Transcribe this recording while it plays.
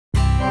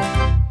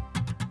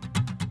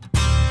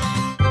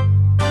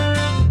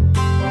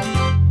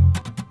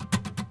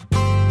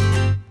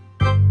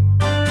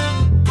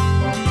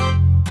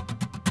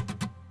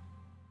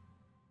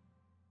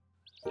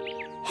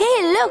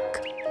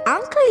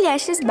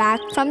Yesh is back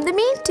from the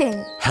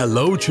meeting.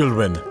 Hello,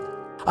 children.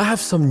 I have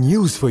some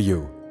news for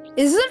you.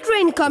 Is the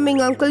train coming,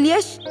 Uncle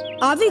Yesh?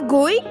 Are we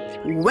going?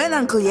 When,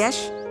 Uncle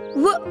Yesh?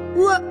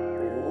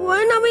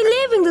 When are we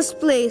leaving this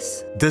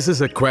place? This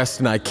is a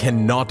question I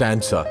cannot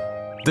answer.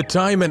 The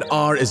time and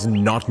hour is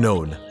not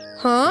known.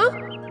 Huh?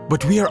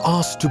 But we are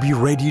asked to be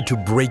ready to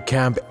break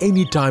camp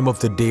any time of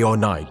the day or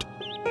night.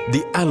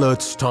 The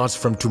alert starts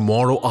from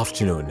tomorrow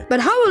afternoon. But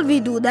how will we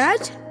do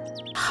that?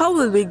 How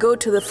will we go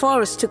to the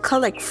forest to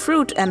collect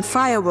fruit and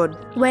firewood?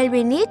 Well,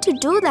 we need to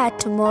do that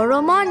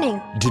tomorrow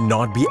morning. Do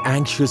not be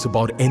anxious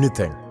about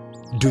anything.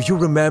 Do you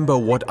remember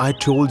what I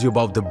told you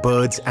about the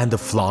birds and the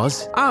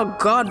flowers? Our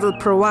God will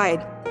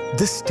provide.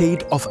 This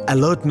state of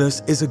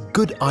alertness is a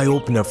good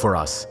eye-opener for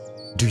us.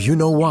 Do you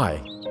know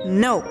why?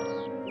 No.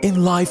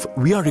 In life,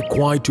 we are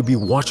required to be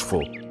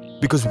watchful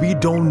because we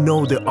don't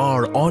know the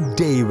hour or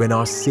day when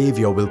our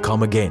Savior will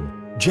come again.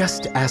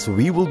 Just as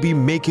we will be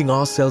making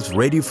ourselves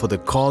ready for the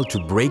call to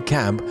break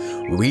camp,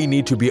 we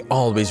need to be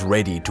always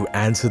ready to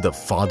answer the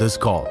Father's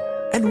call.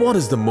 And what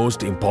is the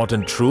most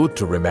important truth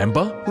to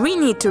remember? We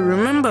need to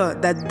remember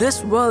that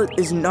this world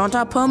is not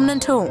our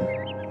permanent home.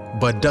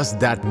 But does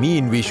that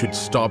mean we should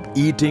stop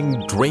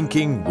eating,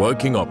 drinking,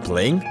 working or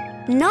playing?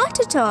 Not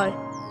at all.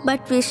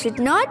 But we should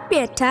not be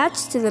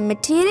attached to the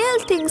material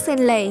things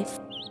in life.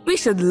 We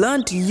should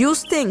learn to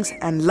use things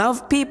and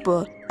love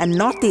people and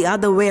not the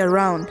other way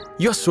around.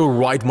 You're so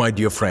right, my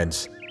dear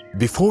friends.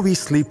 Before we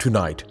sleep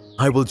tonight,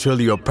 I will tell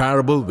you a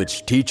parable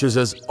which teaches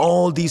us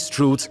all these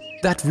truths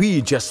that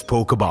we just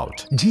spoke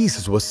about.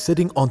 Jesus was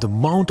sitting on the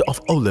Mount of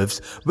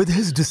Olives with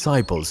his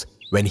disciples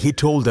when he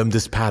told them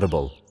this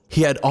parable.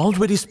 He had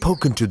already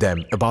spoken to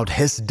them about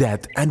his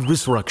death and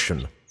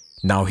resurrection.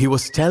 Now he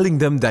was telling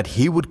them that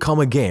he would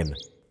come again.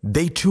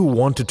 They too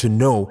wanted to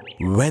know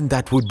when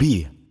that would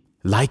be.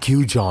 Like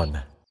you,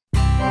 John.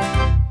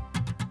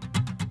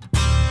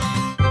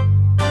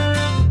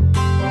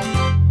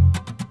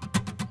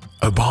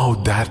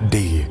 About that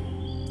day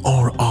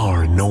or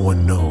hour no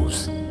one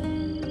knows,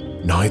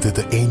 neither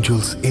the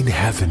angels in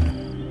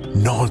heaven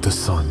nor the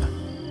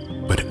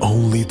Son, but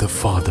only the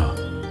Father.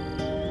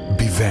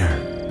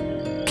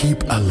 Beware,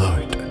 keep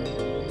alert,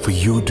 for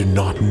you do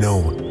not know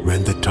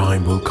when the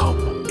time will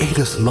come. It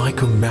is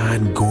like a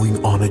man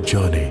going on a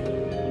journey,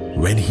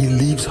 when he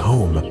leaves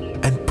home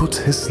and puts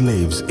his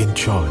slaves in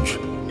charge,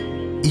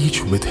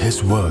 each with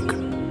his work,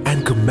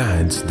 and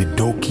commands the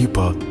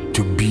doorkeeper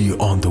to be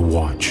on the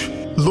watch.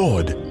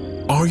 Lord,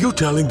 are you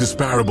telling this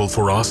parable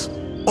for us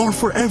or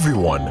for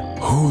everyone?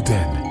 Who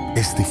then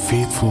is the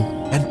faithful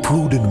and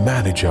prudent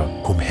manager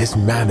whom his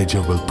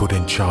manager will put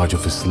in charge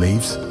of his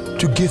slaves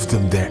to give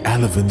them their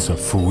allowance of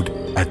food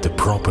at the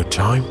proper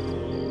time?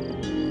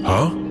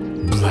 Huh?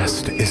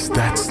 Blessed is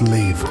that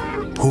slave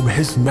whom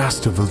his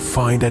master will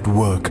find at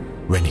work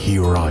when he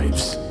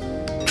arrives.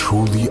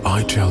 Truly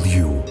I tell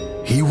you,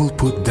 he will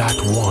put that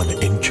one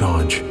in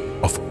charge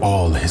of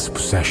all his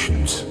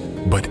possessions.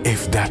 But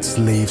if that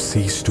slave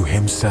says to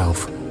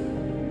himself,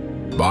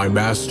 "My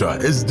master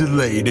is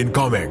delayed in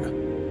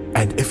coming,"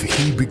 and if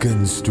he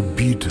begins to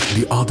beat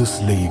the other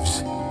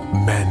slaves,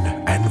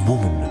 men and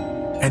women,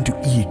 and to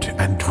eat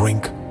and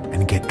drink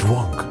and get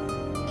drunk,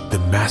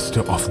 the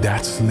master of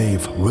that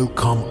slave will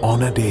come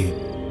on a day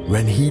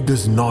when he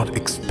does not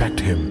expect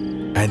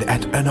him, and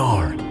at an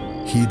hour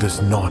he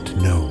does not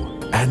know,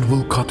 and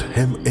will cut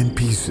him in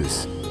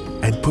pieces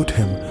and put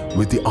him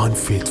with the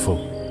unfaithful.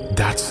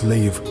 That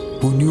slave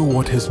who knew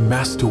what his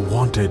master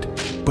wanted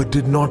but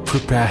did not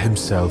prepare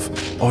himself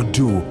or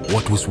do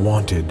what was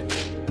wanted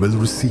will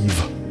receive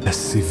a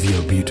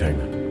severe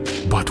beating.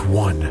 But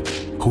one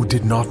who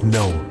did not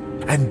know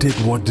and did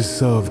what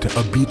deserved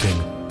a beating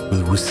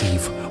will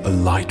receive a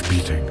light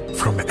beating.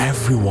 From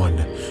everyone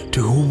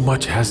to whom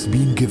much has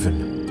been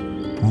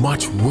given,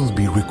 much will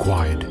be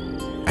required,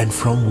 and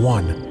from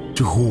one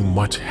to whom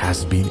much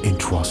has been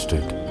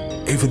entrusted,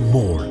 even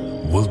more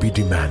will be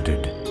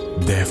demanded.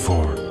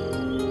 Therefore,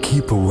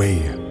 keep away,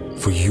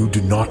 for you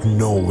do not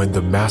know when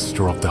the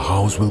master of the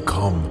house will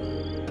come,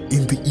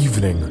 in the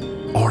evening,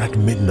 or at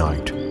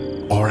midnight,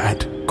 or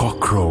at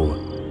cockcrow,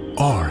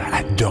 or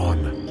at dawn,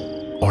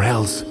 or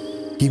else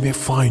he may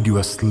find you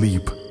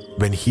asleep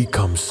when he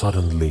comes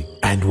suddenly.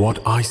 And what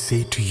I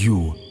say to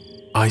you,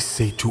 I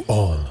say to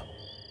all,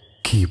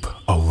 keep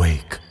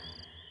awake.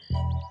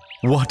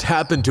 What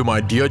happened to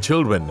my dear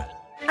children?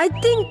 I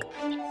think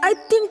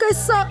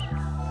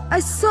I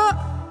saw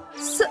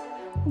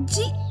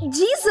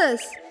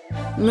Jesus.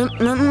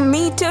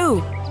 Me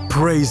too.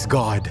 Praise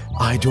God.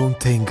 I don't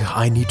think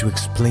I need to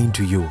explain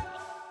to you.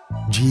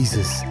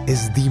 Jesus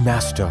is the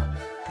Master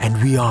and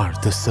we are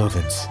the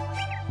servants.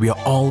 We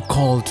are all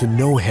called to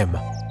know Him,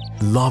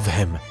 love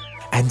Him,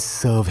 and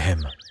serve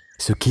Him.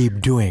 So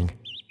keep doing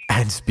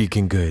and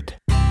speaking good.